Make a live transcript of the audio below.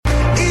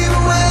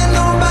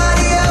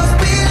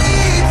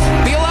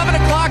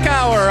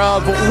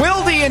of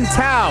Wilde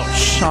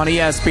Tausch on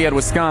ESPN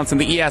Wisconsin,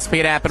 the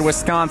ESPN app and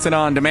Wisconsin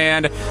On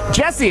Demand.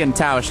 Jesse and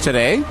Tausch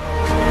today.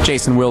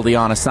 Jason Wilde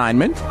on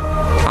assignment.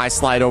 I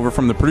slide over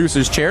from the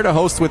producer's chair to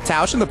host with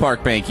Tausch in the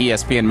Park Bank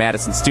ESPN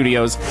Madison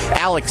studios.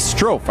 Alex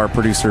Strofe, our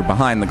producer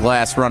behind the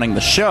glass, running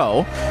the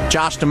show.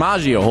 Josh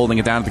DiMaggio holding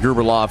it down at the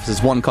Gruber Law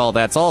Office's One Call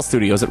That's All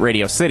studios at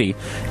Radio City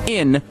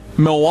in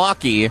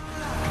Milwaukee.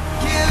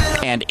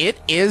 And it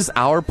is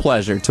our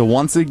pleasure to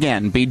once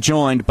again be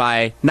joined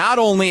by not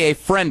only a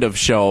friend of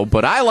show,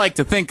 but I like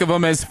to think of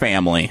him as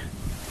family.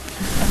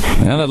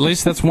 Well, at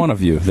least that's one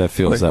of you that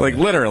feels that way. Like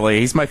literally,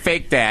 he's my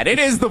fake dad. It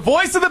is the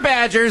voice of the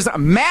Badgers,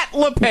 Matt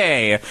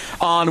Lepay,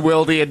 on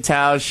Wilde and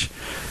Tausch.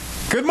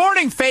 Good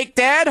morning, fake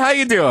dad. How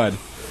you doing?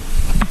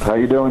 How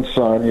you doing,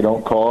 son? You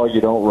don't call,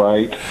 you don't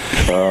write,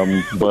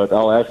 but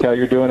I'll ask how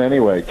you're doing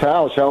anyway.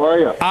 Tausch, how are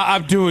you?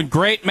 I'm doing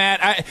great,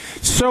 Matt.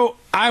 So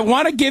I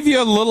want to give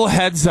you a little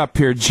heads up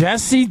here.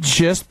 Jesse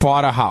just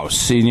bought a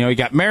house. He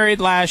got married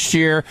last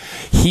year.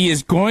 He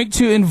is going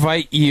to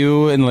invite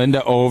you and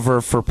Linda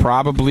over for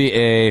probably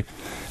a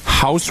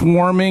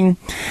housewarming.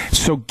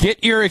 So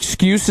get your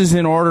excuses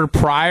in order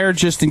prior,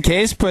 just in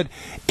case. But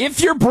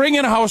if you're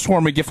bringing a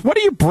housewarming gift, what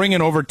are you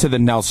bringing over to the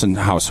Nelson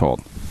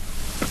household?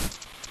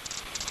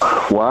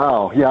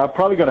 Wow. Yeah, I'm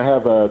probably going to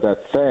have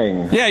that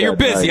thing. Yeah, you're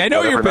busy. I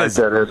know you're busy.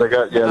 There's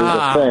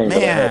a thing.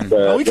 Man.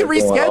 Well, we can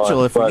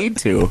reschedule if we need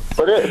to.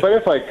 But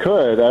if I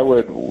could, I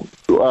would.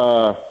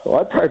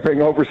 I'd probably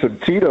bring over some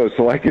Tito's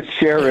so I could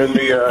share in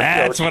the.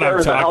 That's what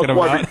I'm talking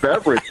about.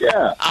 Beverage.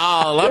 Yeah.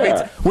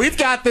 Oh, we've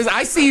got this.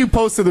 I see you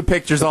posting the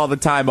pictures all the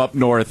time up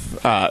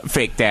north,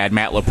 fake dad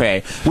Matt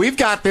Lepay. We've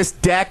got this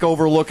deck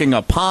overlooking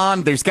a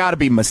pond. There's got to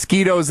be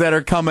mosquitoes that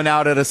are coming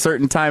out at a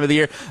certain time of the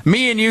year.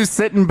 Me and you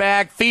sitting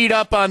back, feet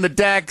up on the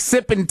deck,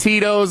 sipping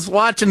Tito's,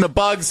 watching the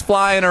bugs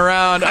flying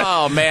around.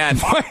 Oh man,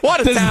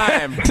 what a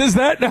time! Does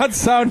that not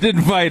sound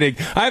inviting?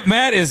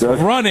 Matt is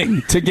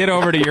running to get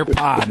over to your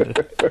pond.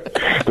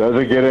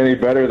 Doesn't get any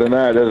better than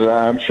that, does it?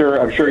 I'm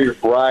sure your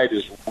bride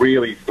is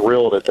really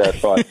thrilled at that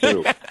thought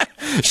too.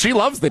 She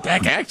loves the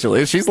deck,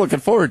 actually. She's looking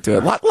forward to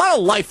it. A lot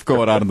of life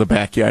going on in the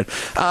backyard.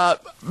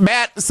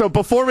 Matt, so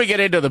before we get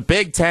into the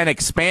Big Ten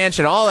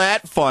expansion, all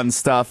that fun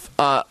stuff,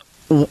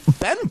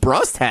 Ben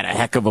Brust had a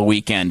heck of a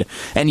weekend,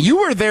 and you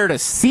were there to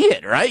see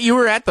it, right? You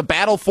were at the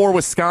Battle for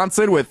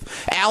Wisconsin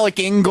with Alec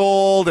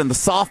Ingold and the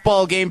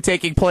softball game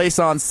taking place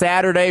on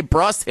Saturday.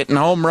 Brust hitting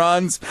home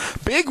runs.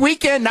 Big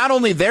weekend, not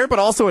only there, but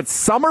also at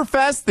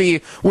Summerfest,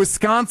 the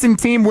Wisconsin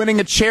team winning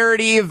a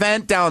charity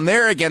event down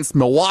there against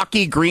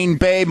Milwaukee, Green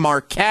Bay,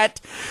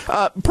 Marquette.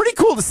 Pretty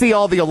cool to see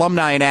all the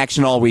alumni in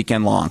action all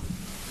weekend long.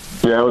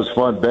 Yeah, it was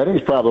fun.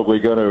 Benny's probably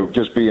going to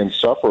just be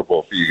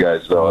insufferable for you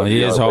guys, though. Well,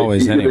 he is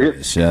always,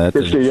 anyways.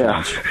 His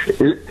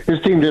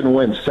team didn't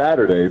win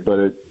Saturday,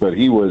 but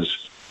he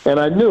was, and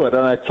I knew it,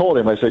 and I told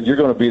him, I said, you're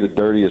going to be the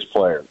dirtiest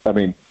player. I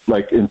mean,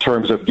 like in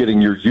terms of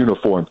getting your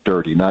uniform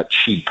dirty, not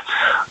cheap.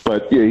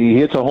 But he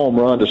hits a home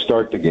run to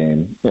start the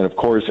game, and of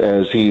course,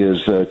 as he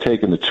is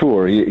taking the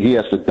tour, he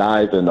has to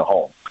dive in the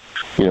home.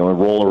 And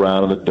roll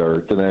around in the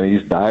dirt, and then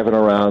he's diving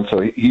around. So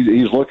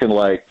he's looking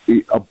like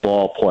a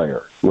ball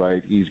player,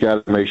 right? He's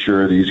got to make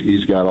sure that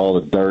he's got all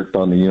the dirt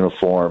on the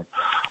uniform.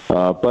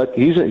 But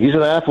he's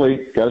an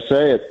athlete, got to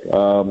say it.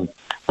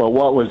 But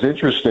what was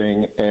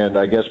interesting and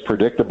I guess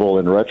predictable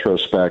in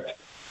retrospect,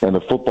 and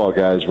the football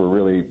guys were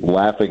really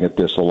laughing at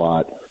this a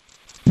lot,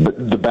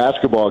 the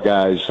basketball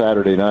guys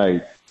Saturday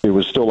night, it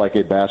was still like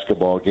a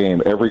basketball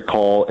game. Every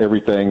call,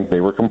 everything,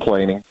 they were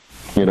complaining.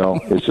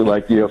 It's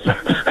like you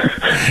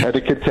had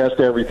to contest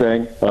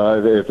everything.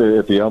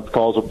 If the ump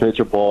calls a pitch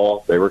a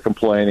ball, they were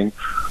complaining.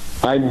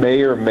 I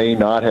may or may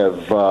not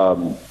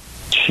have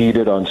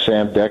cheated on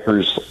Sam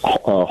Decker's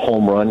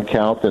home run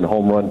count and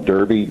home run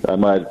derby.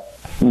 I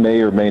may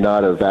or may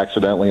not have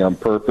accidentally on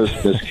purpose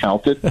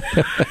miscounted.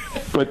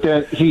 But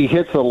then he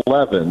hits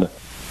 11,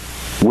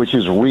 which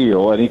is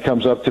real, and he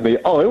comes up to me,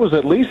 it was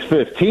at least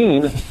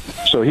 15.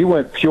 So he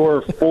went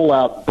pure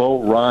full-out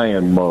Bo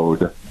Ryan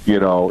mode. It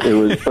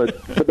was,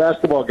 but the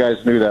basketball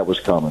guys knew that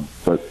was coming.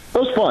 But it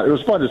was fun. It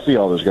was fun to see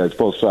all those guys,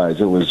 both sides.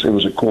 It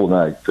was a cool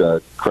night.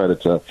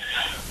 Credit to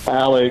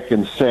Alec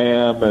and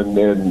Sam,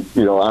 and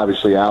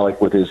obviously Alec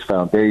with his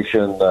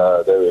foundation.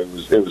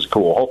 It was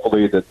cool.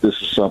 Hopefully that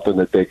this is something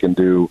that they can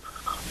do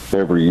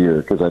every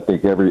year, because I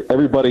think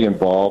everybody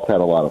involved had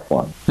a lot of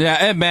fun. Yeah,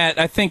 and Matt,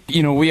 I think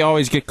we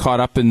always get caught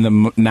up in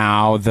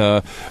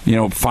the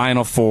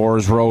Final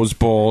Fours, Rose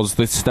Bowls,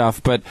 this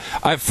stuff. But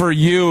for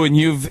you, and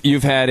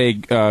you've had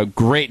a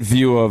great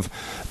view of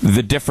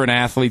the different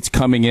athletes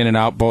coming in and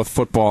out, both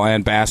football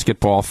and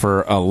basketball,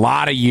 for a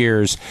lot of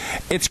years.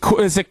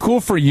 Is it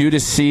cool for you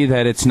to see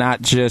that it's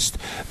not just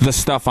the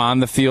stuff on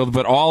the field,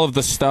 but all of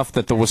the stuff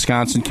that the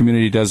Wisconsin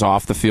community does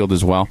off the field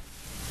as well?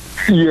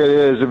 Yeah, it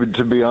is. I mean,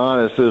 to be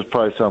honest, this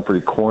probably sound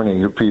pretty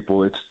corny to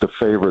people. It's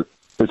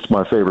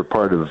my favorite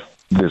part of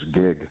this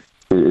gig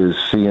is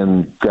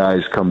seeing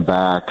guys come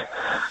back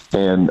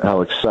and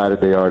how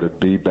excited they are to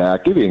be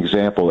back. Give you an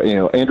example.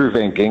 Andrew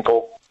Van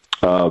Ginkel.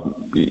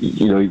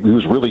 He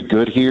was really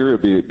good here,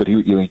 but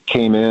he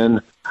came in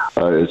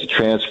as a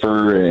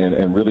transfer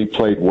and really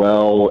played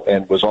well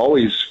and was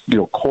always,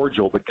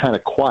 cordial but kind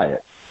of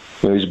quiet.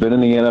 He's been in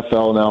the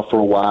NFL now for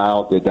a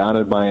while. They're down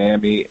in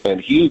Miami,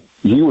 and he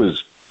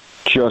was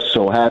just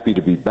so happy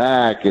to be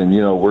back. And,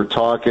 we're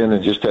talking,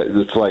 and just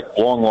it's like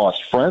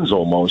long-lost friends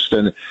almost.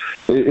 And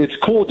it's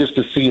cool just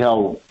to see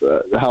how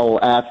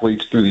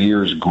athletes through the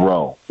years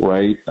grow,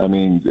 right? I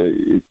mean,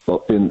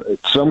 in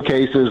some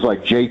cases,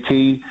 like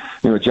JT,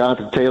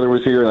 Jonathan Taylor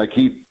was here, like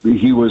he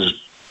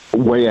was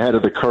way ahead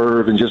of the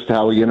curve and just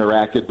how he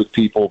interacted with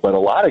people. But a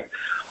lot of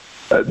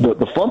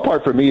the fun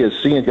part for me is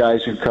seeing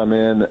guys who come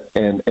in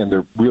and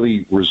they're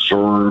really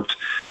reserved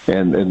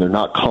and they're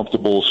not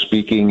comfortable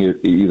speaking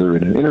either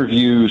in an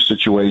interview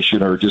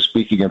situation or just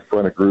speaking in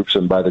front of groups.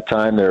 And by the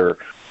time their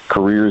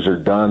careers are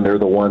done, they're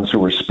the ones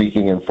who are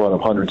speaking in front of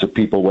hundreds of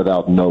people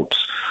without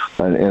notes.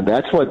 And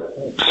that's what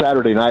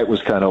Saturday night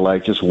was kind of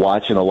like, just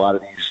watching a lot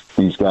of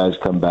these guys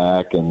come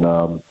back. And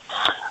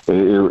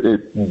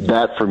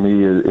that for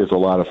me is a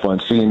lot of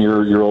fun. Seeing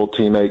your old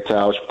teammate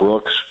Tausch,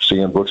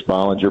 seeing Brooks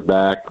Bollinger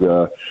back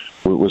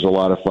was a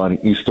lot of fun.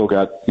 He still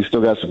got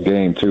some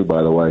game too,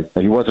 by the way.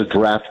 And he was a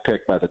draft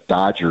pick by the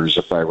Dodgers,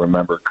 if I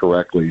remember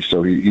correctly.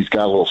 So he's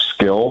got a little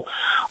skill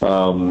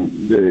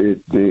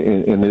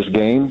in this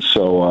game.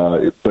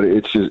 So, but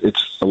it's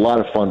a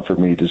lot of fun for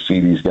me to see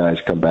these guys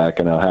come back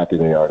and how happy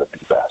they are to be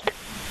back.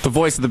 The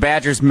voice of the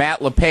Badgers, Matt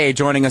Lepay,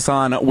 joining us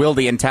on Wilde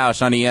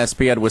Tausch on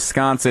ESPN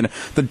Wisconsin.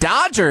 The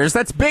Dodgers,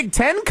 that's Big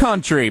Ten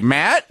country,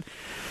 Matt.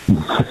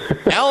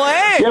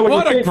 L.A. Yeah,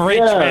 what a great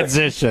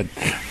transition.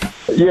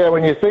 Yeah,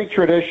 when you think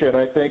tradition,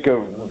 I think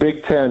of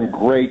Big Ten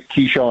great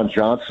Keyshawn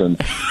Johnson.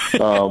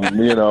 I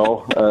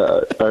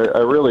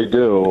really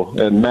do.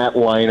 And Matt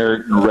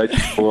Leinart and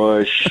Reggie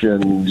Bush,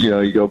 and,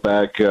 you go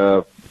back,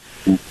 you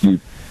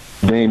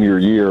name your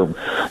year.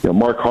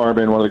 Mark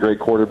Harmon, one of the great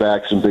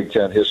quarterbacks in Big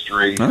Ten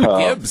history.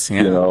 Gibbs,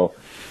 no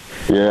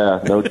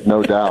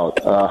doubt.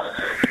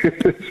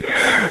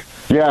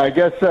 Yeah, I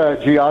guess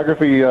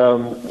geography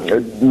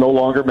no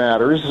longer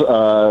matters,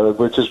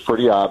 which is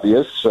pretty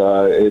obvious.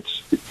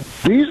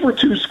 These were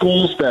two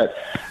schools that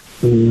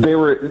the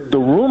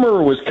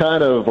rumor was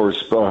kind of, or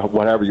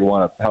however you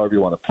want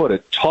to put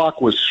it,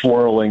 talk was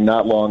swirling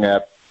not long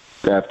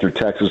after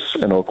Texas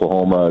and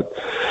Oklahoma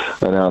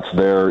announced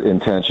their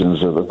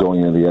intentions of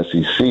going into the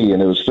SEC,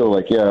 and it was still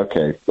like, yeah,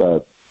 okay,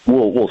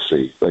 we'll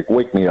see. Like,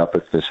 wake me up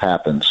if this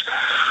happens.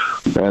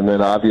 And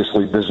then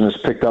obviously business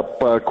picked up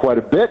quite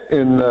a bit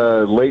in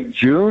late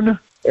June,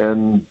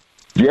 and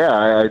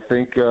yeah, I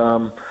think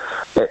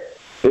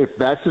if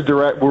that's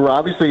the we're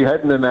obviously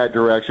heading in that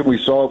direction. We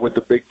saw it with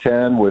the Big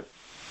Ten with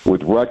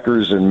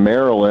Rutgers and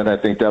Maryland. I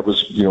think that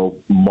was,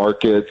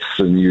 markets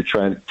and you're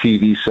trying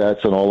TV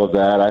sets and all of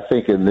that. I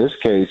think in this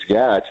case,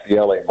 yeah, it's the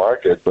LA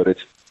market, but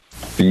it's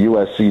the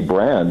USC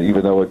brand,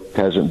 even though it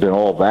hasn't been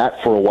all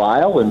that for a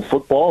while in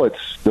football,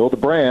 it's still the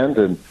brand.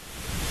 And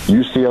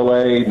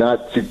UCLA,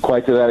 not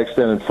quite to that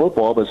extent in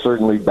football, but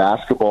certainly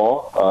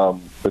basketball.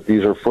 But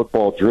these are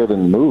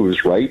football-driven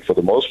moves, right, for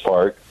the most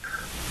part.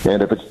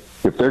 And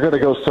if they're going to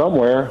go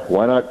somewhere,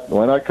 why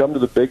not come to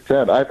the Big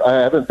Ten? I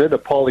haven't been to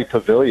Pauley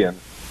Pavilion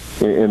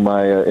in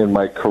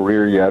my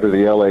career yet, or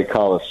the LA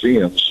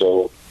Coliseum,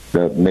 so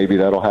maybe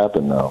that'll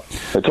happen now.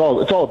 It's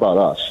all about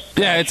us.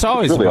 Yeah, it's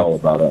always really all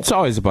about us. It's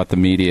always about the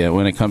media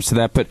when it comes to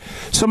that. But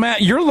so,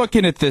 Matt, you're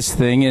looking at this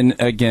thing, and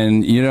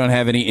again, you don't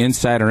have any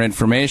insider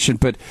information.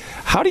 But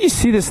how do you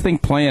see this thing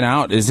playing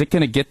out? Is it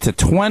going to get to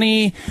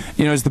 20?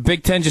 Is the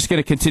Big Ten just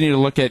going to continue to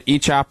look at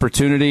each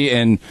opportunity,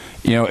 and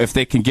if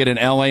they can get an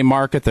LA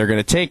market, they're going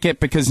to take it?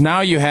 Because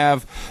now you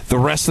have the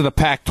rest of the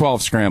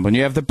Pac-12 scrambling,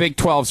 you have the Big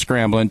 12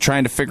 scrambling,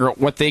 trying to figure out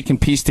what they can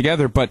piece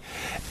together. But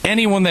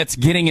anyone that's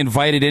getting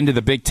invited into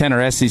the Big Ten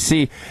or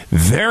SEC,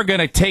 they're going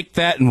to take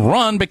that and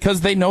run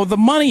because they know the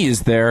money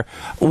is there.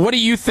 What do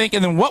you think?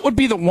 And then what would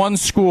be the one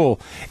school,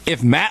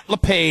 if Matt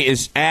Lepay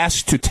is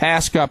asked to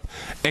task up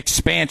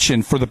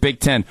expansion for the Big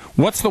Ten,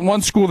 what's the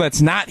one school that's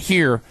not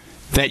here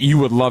that you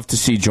would love to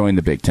see join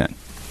the Big Ten?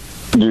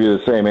 Give you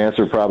the same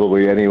answer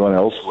probably anyone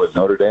else would.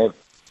 Notre Dame.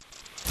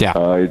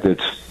 Yeah.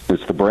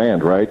 It's the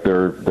brand, right?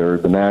 They're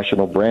the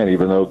national brand,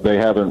 even though they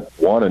haven't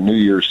won a New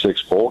Year's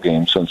Six bowl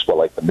game since the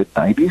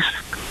mid-'90s.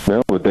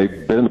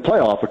 They've been in the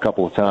playoff a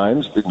couple of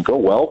times, didn't go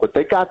well, but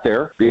they got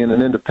there. Being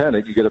an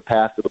independent, you get a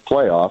path to the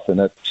playoff, and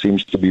that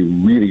seems to be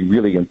really,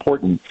 really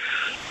important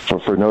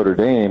for Notre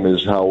Dame.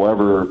 Is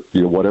however,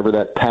 whatever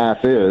that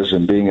path is,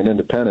 and being an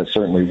independent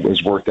certainly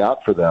has worked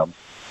out for them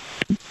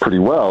pretty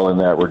well in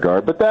that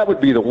regard. But that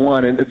would be the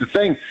one. And the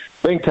thing,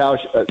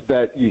 Tausch,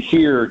 that you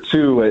hear,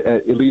 too,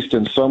 at least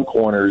in some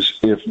corners,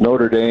 if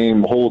Notre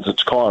Dame holds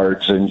its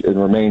cards and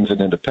remains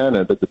an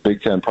independent, but the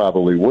Big Ten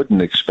probably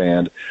wouldn't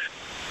expand.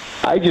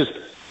 I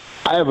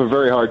have a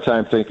very hard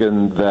time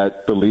thinking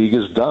that the league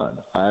is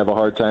done. I have a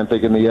hard time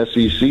thinking the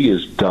SEC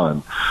is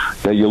done.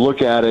 That you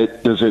look at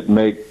it, does it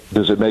make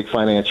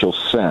financial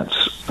sense?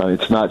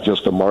 It's not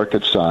just the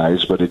market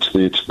size, but it's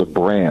the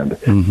brand.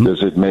 Mm-hmm.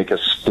 Does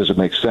it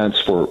make sense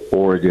for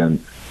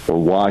Oregon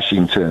or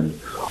Washington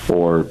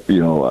or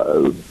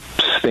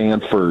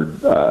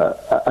Stanford,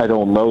 I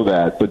don't know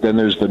that. But then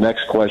there's the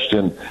next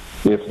question.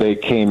 If they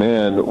came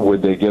in,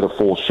 would they get a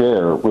full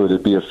share? Would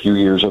it be a few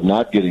years of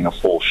not getting a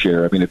full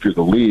share? I mean, if you're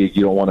the league,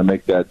 you don't want to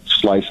make that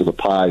slice of the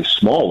pie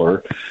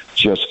smaller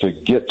just to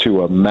get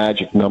to a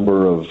magic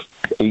number of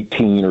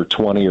 18 or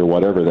 20 or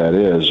whatever that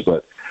is.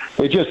 But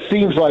it just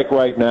seems like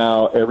right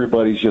now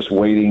everybody's just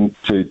waiting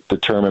to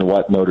determine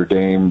what Notre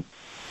Dame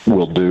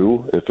will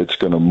do, if it's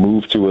going to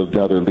move to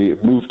another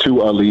league, move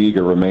to a league,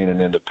 or remain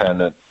an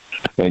independent.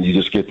 And you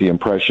just get the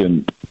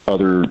impression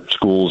other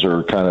schools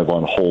are kind of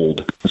on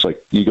hold. It's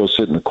like, you go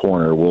sit in the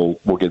corner. We'll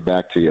get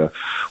back to you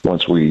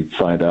once we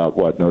find out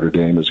what Notre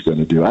Dame is going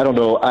to do. I don't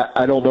know.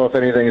 I don't know if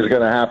anything is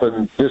going to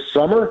happen this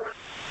summer,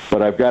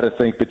 but I've got to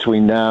think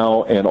between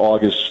now and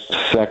August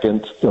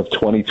 2nd of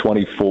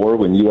 2024,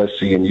 when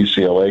USC and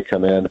UCLA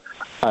come in,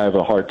 I have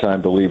a hard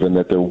time believing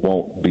that there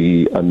won't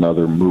be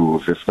another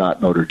move. If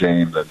not Notre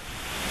Dame,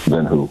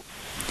 then who?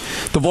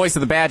 The voice of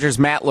the Badgers,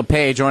 Matt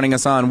Lepay, joining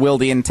us on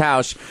Wilde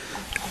Tausch.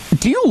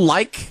 Do you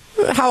like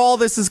how all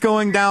this is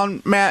going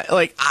down, Matt?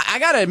 Like, I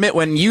got to admit,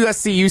 when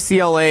USC,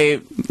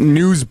 UCLA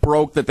news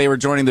broke that they were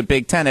joining the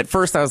Big Ten, at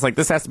first I was like,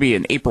 this has to be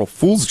an April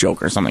Fool's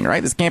joke or something,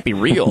 right? This can't be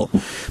real.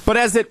 But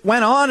as it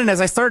went on and as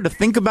I started to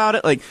think about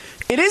it, like,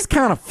 it is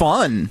kind of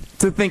fun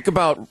to think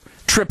about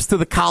trips to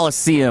the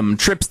Coliseum,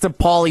 trips to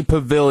Pauley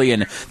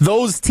Pavilion,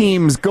 those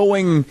teams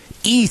going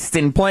east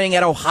and playing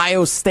at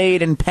Ohio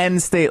State and Penn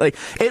State. Like,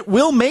 it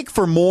will make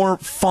for more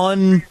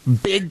fun,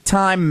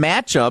 big-time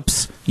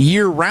matchups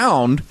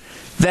year-round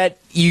that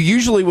you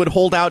usually would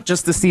hold out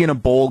just to see in a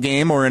bowl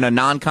game or in a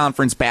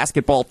non-conference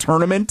basketball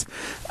tournament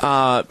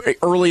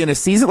early in a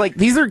season. Like,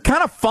 these are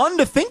kind of fun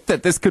to think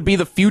that this could be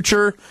the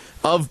future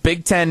of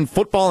Big Ten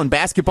football and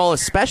basketball,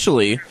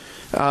 especially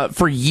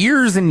for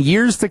years and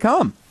years to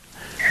come.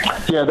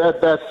 Yeah,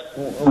 that's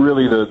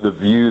really the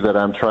view that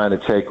I'm trying to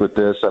take with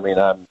this. I mean,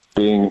 I'm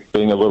being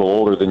a little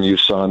older than you,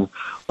 son.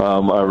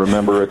 I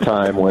remember a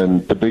time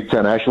when the Big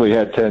Ten actually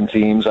had 10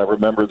 teams. I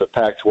remember the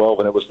Pac-12,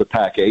 and it was the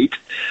Pac-8.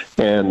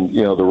 And,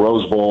 the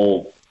Rose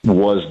Bowl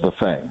was the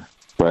thing,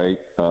 right?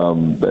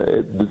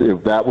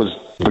 That was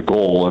the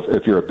goal.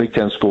 If you're a Big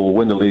Ten school,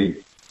 win the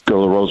league, go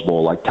to the Rose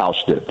Bowl like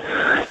Tausch did.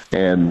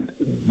 And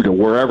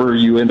wherever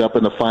you end up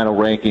in the final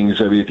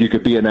rankings, I mean, if you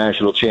could be a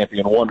national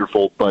champion,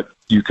 wonderful, but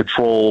you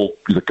control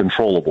the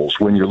controllables.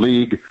 Win your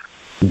league,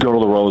 go to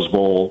the Rose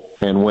Bowl,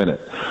 and win it.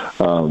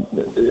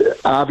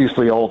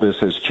 Obviously, all this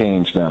has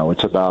changed now.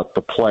 It's about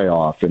the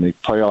playoff and the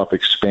playoff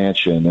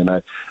expansion. And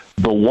I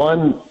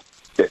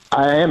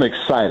am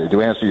excited,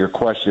 to answer your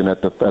question,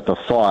 at the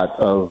thought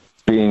of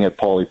being at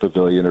Pauley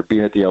Pavilion or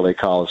being at the LA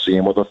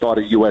Coliseum, or the thought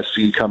of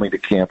USC coming to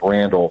Camp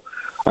Randall.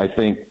 I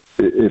think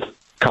if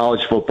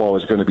college football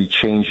is going to be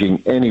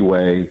changing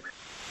anyway,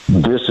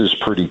 this is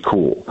pretty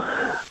cool.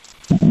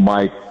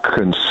 My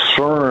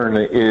concern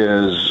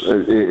is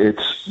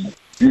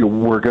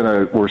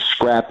we're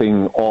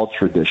scrapping all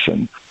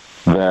tradition.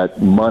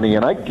 That money,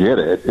 and I get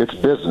it, it's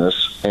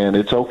business and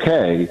it's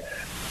okay,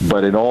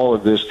 but in all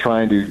of this,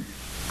 trying to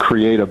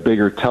create a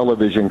bigger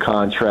television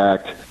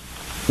contract,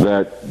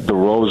 that the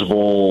Rose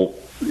Bowl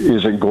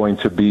isn't going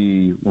to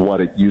be what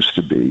it used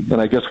to be.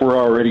 And I guess we're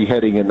already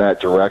heading in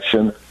that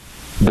direction.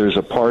 There's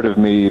a part of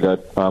me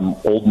that I'm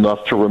old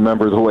enough to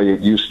remember the way it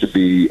used to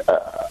be.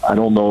 I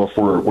don't know if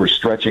we're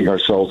stretching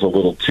ourselves a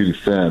little too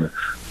thin.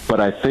 But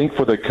I think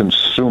for the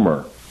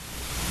consumer,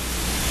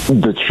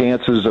 the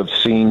chances of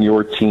seeing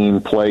your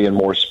team play in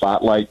more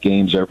spotlight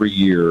games every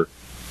year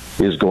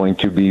is going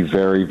to be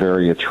very,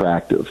 very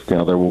attractive.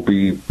 There will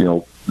be,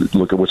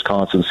 look at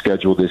Wisconsin's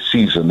schedule this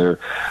season.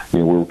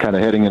 We're kind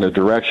of heading in a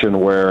direction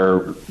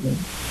where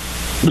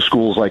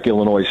schools like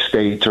Illinois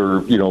State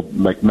or,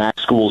 like MAC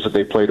schools that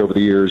they played over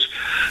the years,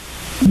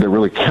 they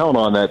really count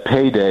on that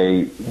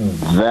payday.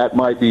 That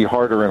might be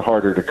harder and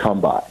harder to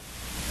come by.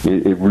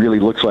 It really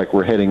looks like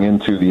we're heading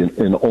into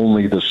and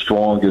only the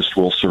strongest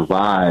will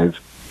survive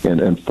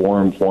and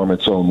form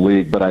its own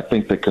league. But I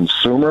think the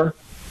consumer,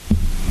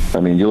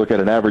 you look at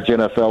an average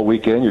NFL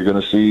weekend, you're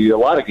going to see a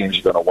lot of games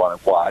you're going to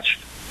want to watch.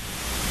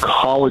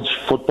 College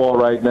football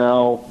right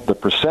now, the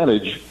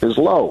percentage is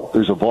low.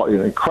 There's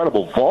an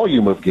incredible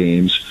volume of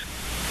games,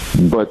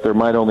 but there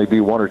might only be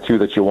one or two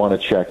that you want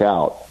to check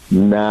out.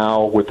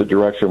 Now, with the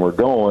direction we're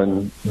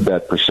going,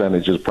 that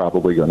percentage is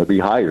probably going to be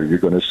higher. You're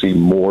going to see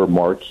more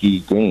marquee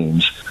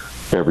games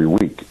every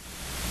week.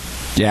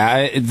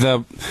 Yeah,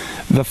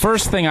 the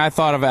first thing I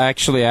thought of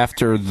actually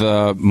after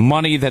the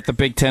money that the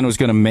Big Ten was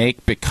going to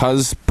make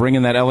because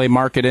bringing that LA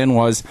market in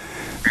was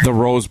the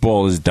Rose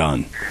Bowl is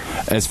done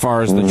as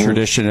far as the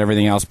tradition and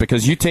everything else,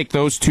 because you take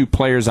those two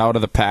players out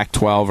of the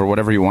Pac-12 or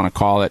whatever you want to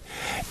call it.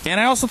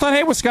 And I also thought,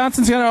 hey,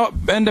 Wisconsin's going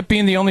to end up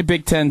being the only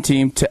Big Ten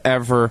team to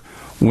ever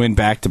win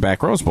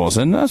back-to-back Rose Bowls,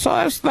 and so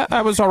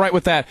I was all right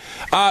with that.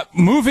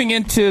 Moving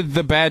into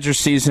the Badger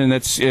season,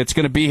 it's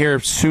going to be here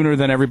sooner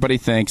than everybody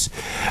thinks.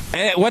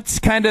 What's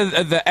kind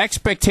of the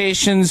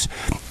expectations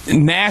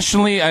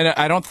nationally?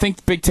 I don't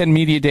think Big Ten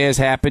Media Day has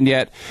happened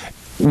yet.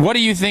 what do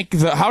you think?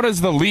 How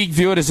does the league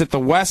view it? Is it the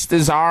West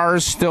is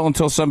ours still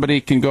until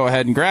somebody can go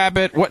ahead and grab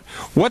it?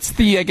 What's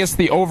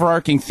the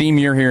overarching theme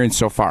you're hearing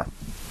so far?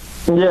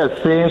 Yeah,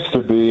 it seems to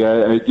be.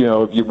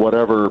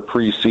 Whatever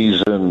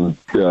preseason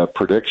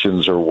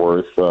predictions are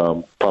worth,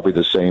 probably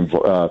the same.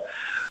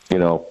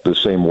 The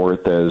same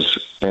worth as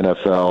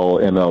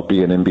NFL,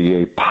 MLB, and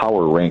NBA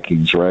power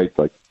rankings, right?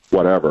 Like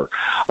whatever.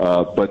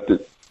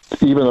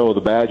 Even though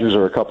the Badgers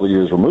are a couple of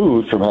years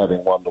removed from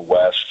having won the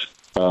West,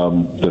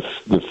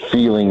 the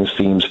feeling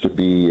seems to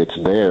be it's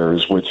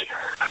theirs, which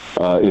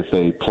if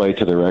they play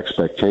to their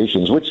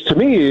expectations, which to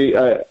me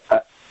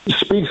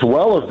speaks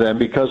well of them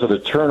because of the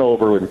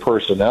turnover in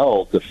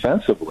personnel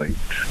defensively.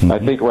 Mm-hmm. I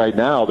think right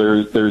now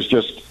there's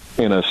just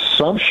an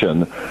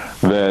assumption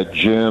that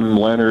Jim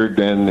Leonard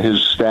and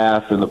his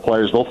staff and the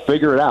players, they'll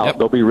figure it out. Yep.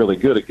 They'll be really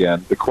good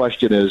again. The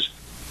question is,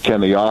 can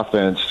the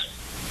offense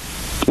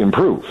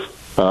improve?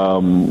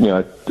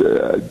 I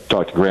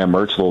talked to Graham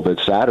Mertz a little bit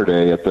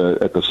Saturday at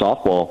the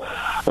softball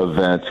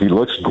event. He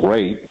looks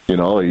great. We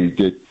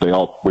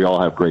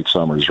all have great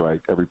summers,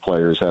 right? Every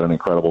player has had an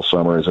incredible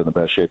summer, is in the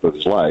best shape of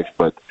his life.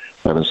 But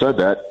having said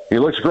that, he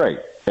looks great.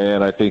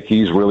 And I think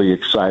he's really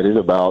excited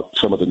about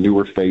some of the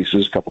newer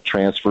faces, a couple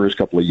transfers, a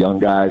couple of young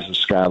guys,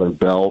 Skylar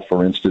Bell,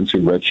 for instance, who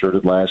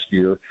redshirted last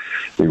year.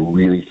 They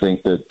really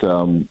think that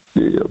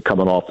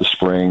coming off the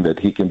spring that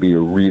he can be a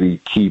really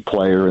key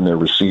player in their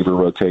receiver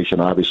rotation,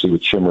 obviously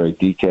with Chimere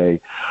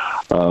Dike.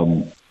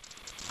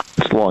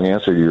 It's a long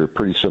answer to your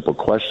pretty simple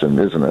question,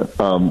 isn't it?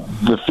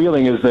 The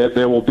feeling is that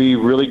they will be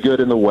really good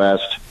in the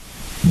West,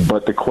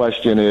 but the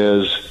question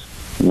is,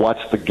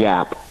 what's the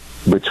gap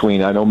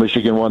between, I know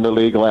Michigan won the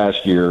league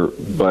last year,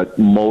 but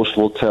most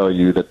will tell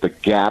you that the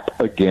gap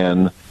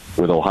again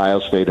with Ohio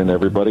State and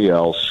everybody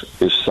else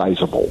is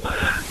sizable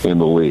in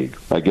the league.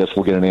 I guess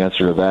we'll get an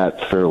answer to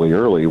that fairly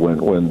early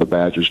when the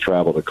Badgers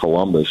travel to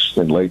Columbus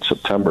in late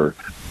September.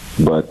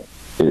 But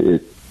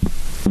it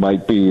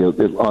might be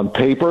on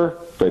paper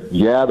that,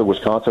 the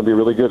Wisconsin will be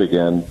really good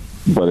again,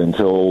 but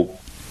until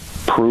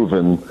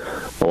proven,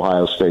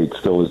 Ohio State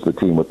still is the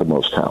team with the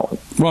most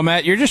talent. Well,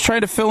 Matt, you're just trying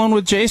to fill in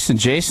with Jason.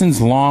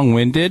 Jason's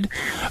long-winded.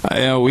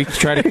 We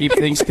try to keep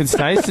things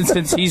concise, and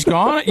since he's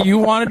gone, you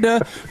wanted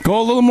to go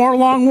a little more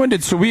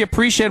long-winded. So we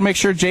appreciate it. Make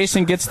sure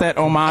Jason gets that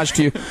homage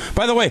to you.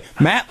 By the way,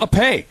 Matt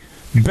Lepay,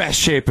 best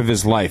shape of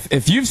his life.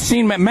 If you've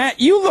seen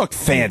Matt, you look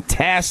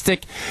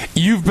fantastic.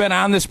 You've been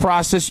on this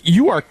process.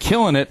 You are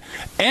killing it.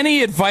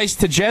 Any advice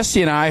to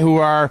Jesse and I, who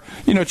are,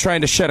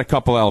 trying to shed a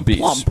couple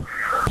lbs?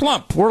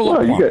 Plump. We're a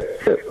little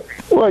plump.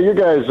 Well, you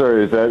guys are.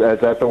 Is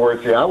that the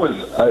word? Yeah,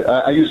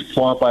 I use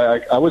plump.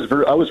 I was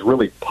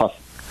really puffy.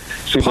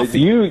 See, but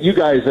you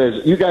guys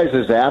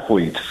as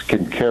athletes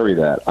can carry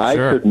that. Sure. I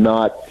could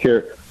not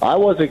carry. I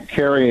wasn't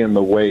carrying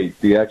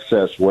the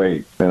excess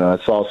weight, and I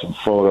saw some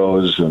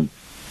photos and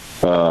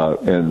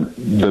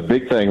the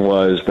big thing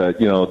was that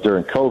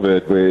during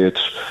COVID,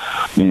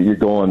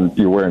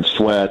 you're wearing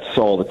sweats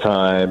all the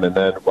time, and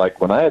then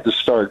like when I had to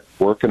start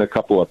working a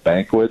couple of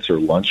banquets or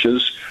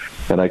lunches.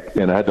 And I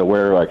had to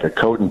wear like a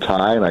coat and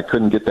tie, and I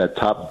couldn't get that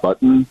top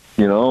button,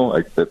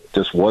 that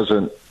just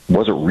wasn't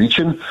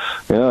reaching.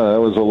 That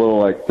was a little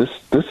like this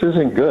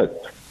isn't good.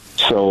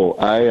 So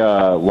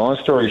long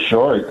story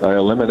short, I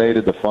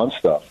eliminated the fun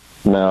stuff.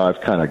 Now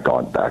I've kind of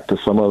gone back to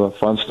some of the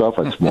fun stuff.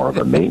 It's more of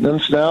a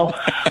maintenance now,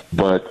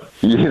 but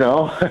I'm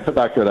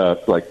not gonna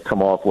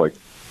come off like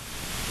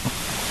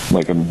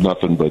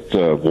nothing but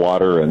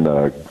water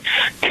and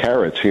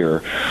carrots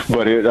here.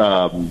 But it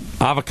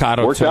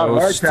avocado worked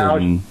toast. Out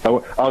hard,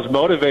 Tausch. I was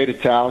motivated,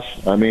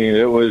 Tausch. I mean,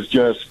 it was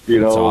just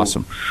That's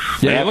awesome.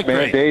 Yeah, you look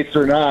great. Dates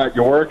or not,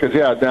 your work is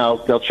Now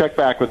they'll check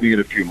back with me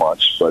in a few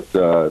months, but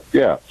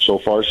so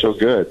far so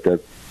good.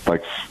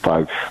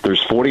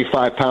 There's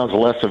 45 pounds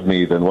less of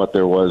me than what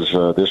there was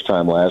this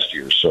time last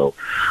year. So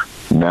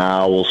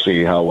now we'll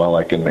see how well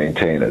I can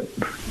maintain it.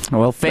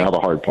 Well, now the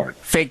hard part.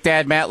 Fake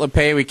Dad Matt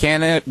Lepay, we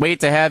can't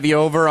wait to have you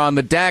over on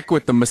the deck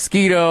with the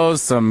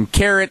mosquitoes, some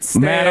carrot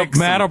sticks.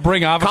 Matt will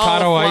bring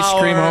avocado ice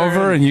cream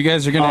over, and you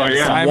guys are going to have the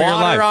time of your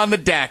life. Water on the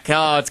deck.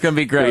 Oh, it's going to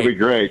be great. It'll be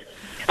great.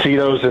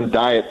 Tito's and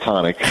Diet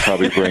Tonic I'll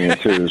be bringing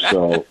too,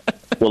 so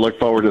we'll look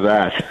forward to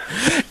that.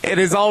 It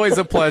is always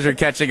a pleasure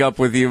catching up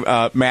with you,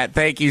 Matt.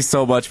 Thank you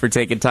so much for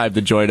taking time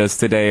to join us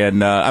today,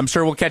 and I'm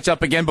sure we'll catch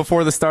up again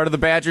before the start of the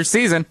Badger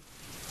season.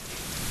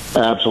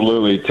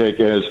 Absolutely.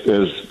 Take as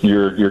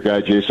your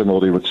guy Jason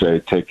Wilde would say,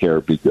 take care,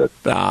 be good.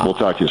 We'll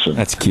talk to you soon.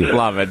 That's cute.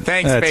 Love it.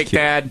 Thanks, Fake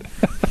Dad.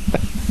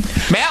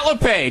 Matt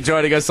Lepay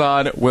joining us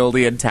on Wilde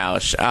and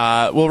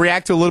Tausch. We'll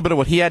react to a little bit of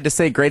what he had to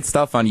say. Great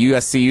stuff on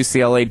USC,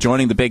 UCLA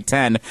joining the Big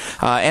Ten,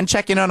 and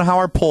check in on how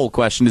our poll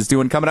question is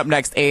doing. Coming up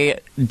next, a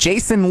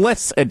Jason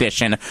Liss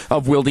edition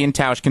of Wilde and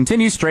Tausch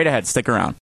continues straight ahead. Stick around.